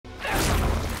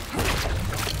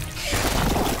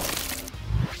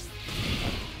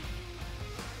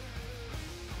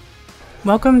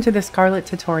Welcome to the Skarlet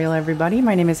tutorial, everybody.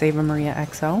 My name is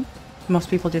EvaMariaXO. Most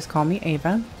people just call me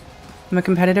Eva. I'm a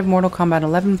competitive Mortal Kombat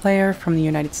 11 player from the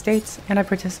United States, and I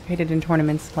participated in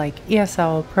tournaments like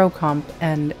ESL, Pro Comp,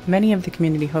 and many of the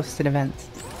community-hosted events.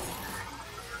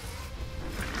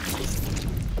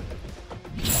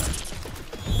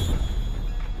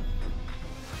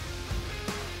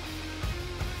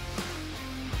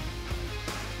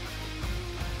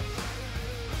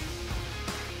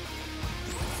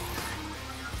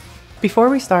 Before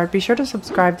we start, be sure to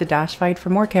subscribe to DashFight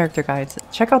for more character guides.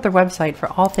 Check out their website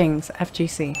for all things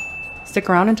FGC. Stick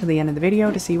around until the end of the video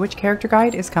to see which character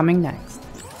guide is coming next.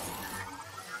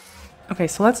 Okay,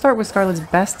 so let's start with Skarlet's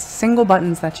best single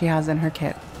buttons that she has in her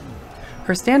kit.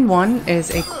 Her stand 1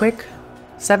 is a quick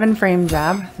 7-frame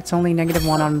jab that's only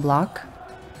 -1 on block.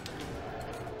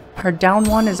 Her down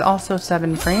 1 is also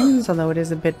 7 frames, although it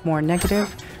is a bit more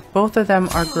negative. Both of them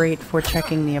are great for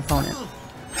checking the opponent.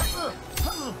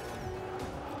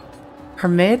 Her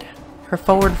mid, her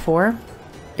forward 4,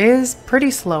 is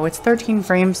pretty slow. It's 13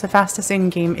 frames. The fastest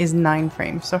in-game is 9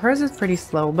 frames. So hers is pretty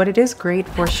slow, but it is great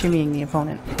for shimmying the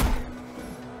opponent.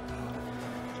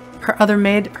 Her other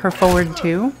mid, her forward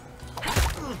 2,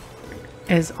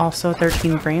 is also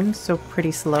 13 frames, so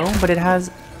pretty slow, but it has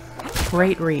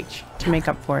great reach to make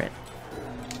up for it.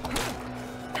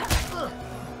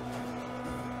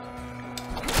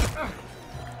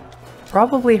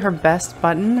 Probably her best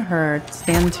button, her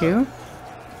stand 2,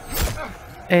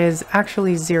 is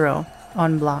actually 0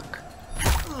 on block.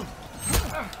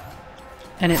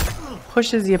 And it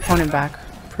pushes the opponent back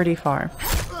pretty far.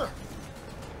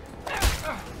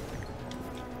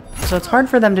 So it's hard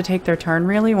for them to take their turn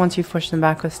really once you push them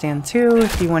back with stand 2.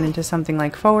 If you went into something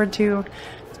like forward 2,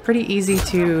 it's pretty easy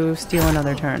to steal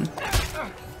another turn.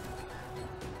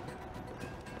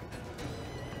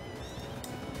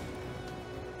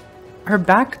 Her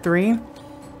back 3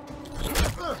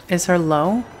 is her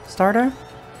low starter.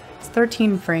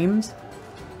 13 frames,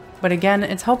 but again,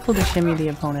 it's helpful to shimmy the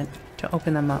opponent to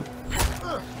open them up.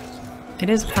 It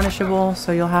is punishable,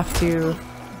 so you'll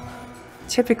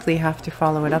typically have to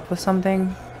follow it up with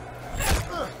something,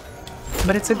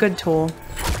 but it's a good tool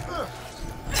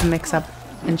to mix up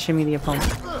and shimmy the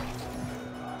opponent.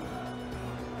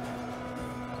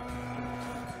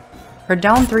 Her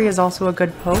down 3 is also a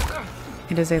good poke.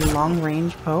 It is a long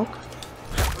range poke.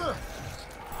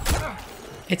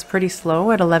 It's pretty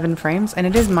slow at 11 frames, and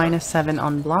it is -7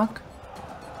 on block.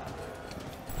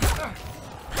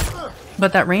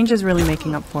 But that range is really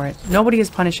making up for it. Nobody is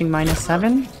punishing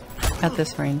 -7 at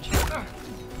this range.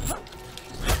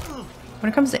 When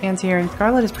it comes to anti-airing,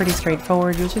 Skarlet is pretty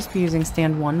straightforward. You'll just be using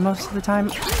stand 1 most of the time,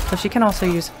 so she can also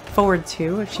use forward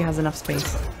 2 if she has enough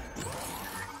space.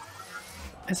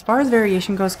 As far as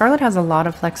variation goes, Skarlet has a lot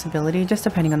of flexibility just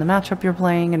depending on the matchup you're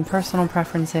playing and personal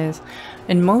preferences.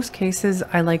 In most cases,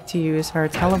 I like to use her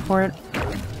teleport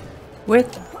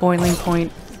with boiling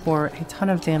point for a ton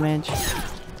of damage,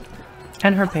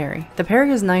 and her parry. The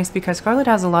parry is nice because Skarlet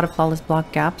has a lot of flawless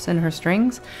block gaps in her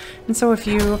strings, and so if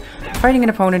you are fighting an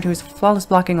opponent who's flawless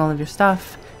blocking all of your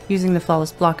stuff, using the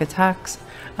flawless block attacks,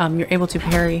 you're able to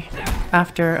parry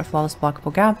after a flawless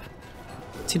blockable gap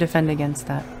to defend against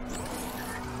that.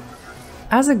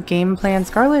 As a game plan,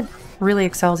 Skarlet really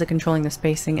excels at controlling the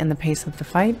spacing and the pace of the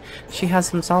fight. She has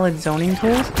some solid zoning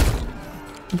tools,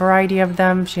 a variety of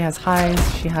them. She has highs,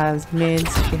 she has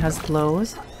mids, she has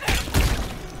lows.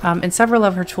 And several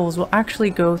of her tools will actually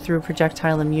go through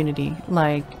projectile immunity,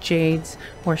 like Jade's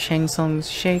or Shang Tsung's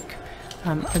Shake.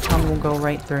 Her tongue will go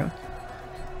right through.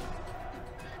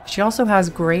 She also has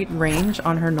great range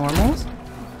on her normals,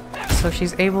 so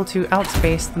she's able to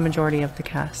outspace the majority of the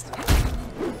cast.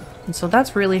 And so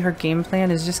that's really her game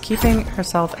plan, is just keeping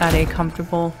herself at a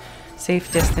comfortable,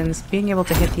 safe distance, being able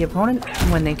to hit the opponent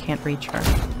when they can't reach her.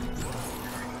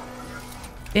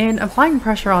 In applying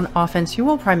pressure on offense, you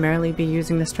will primarily be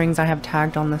using the strings I have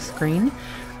tagged on the screen.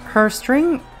 Her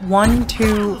string 1,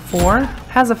 2, 4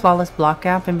 has a flawless block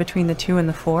gap in between the 2 and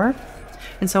the 4.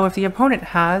 And so if the opponent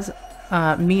has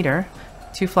meter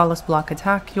to flawless block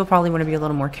attack, you'll probably want to be a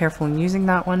little more careful in using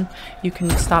that one. You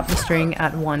can stop the string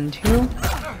at 1, 2.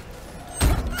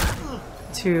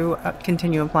 To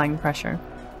continue applying pressure.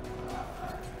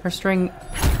 Her string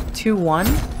 2, 1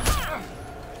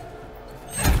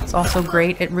 is also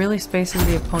great. It really spaces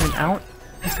the opponent out.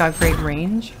 It's got great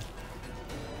range.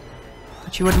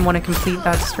 But you wouldn't want to complete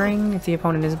that string if the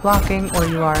opponent is blocking or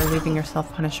you are leaving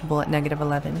yourself punishable at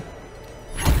 -11.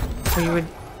 So you would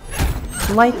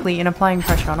likely, in applying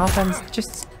pressure on offense,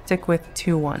 just stick with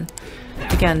 2-1.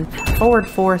 Again, forward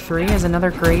 4-3 is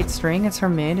another great string. It's her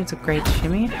mid, it's a great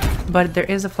shimmy, but there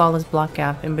is a flawless block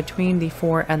gap in between the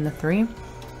 4 and the 3.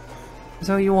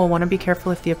 So you will want to be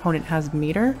careful if the opponent has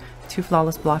meter to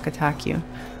flawless block attack you.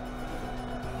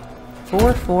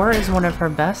 4-4 is one of her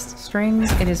best strings.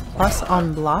 It is plus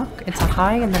on block. It's a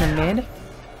high and then a mid.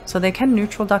 So they can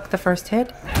neutral duck the first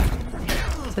hit.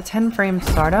 It's a 10 frame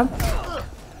startup.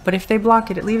 But if they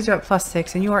block it, it leaves you at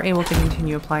 +6 and you are able to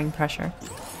continue applying pressure.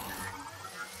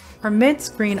 Her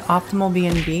mid-screen optimal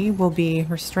BNB will be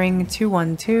her string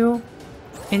 2-1-2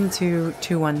 into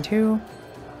 2-1-2,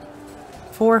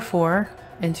 4-4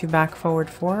 into back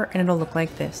forward 4, and it'll look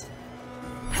like this.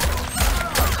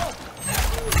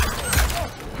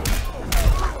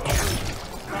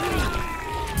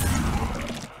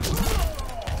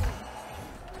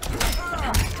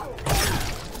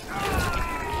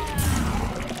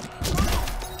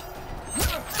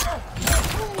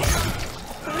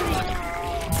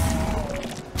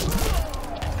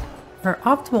 Her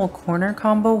optimal corner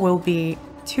combo will be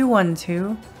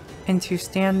 2-1-2 into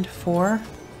stand 4,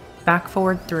 back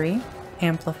forward 3,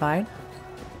 amplified,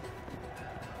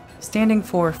 standing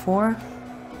 4-4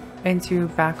 into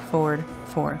back forward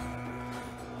 4.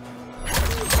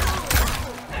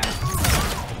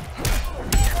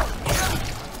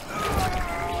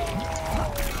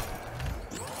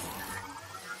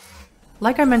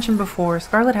 Like I mentioned before,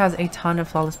 Skarlet has a ton of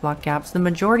flawless block gaps. The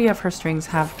majority of her strings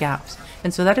have gaps,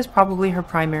 and so that is probably her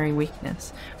primary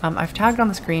weakness. I've tagged on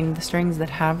the screen the strings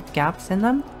that have gaps in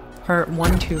them. Her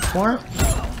 1-2-4,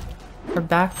 her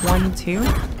back 1-2,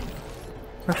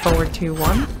 her forward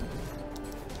 2-1,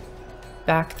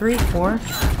 back 3-4,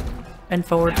 and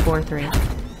forward 4-3.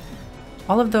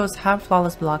 All of those have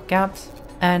flawless block gaps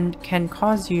and can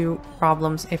cause you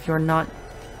problems if you're not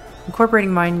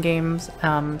incorporating mind games,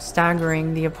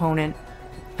 staggering the opponent,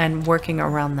 and working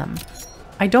around them.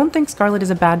 I don't think Skarlet is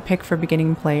a bad pick for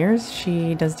beginning players.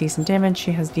 She does decent damage,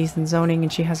 she has decent zoning,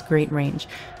 and she has great range.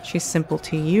 She's simple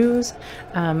to use.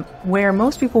 Where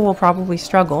most people will probably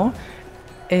struggle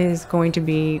is going to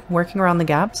be working around the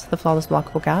gaps, the flawless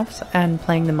blockable gaps, and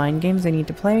playing the mind games they need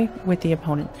to play with the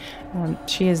opponent.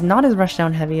 She is not as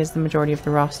rushdown heavy as the majority of the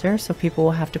roster, so people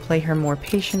will have to play her more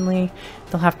patiently.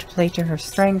 They'll have to play to her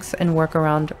strengths and work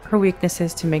around her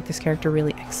weaknesses to make this character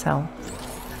really excel.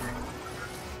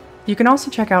 You can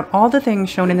also check out all the things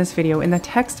shown in this video in the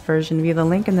text version via the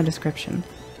link in the description.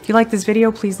 If you like this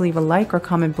video, please leave a like or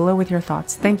comment below with your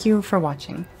thoughts. Thank you for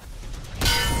watching.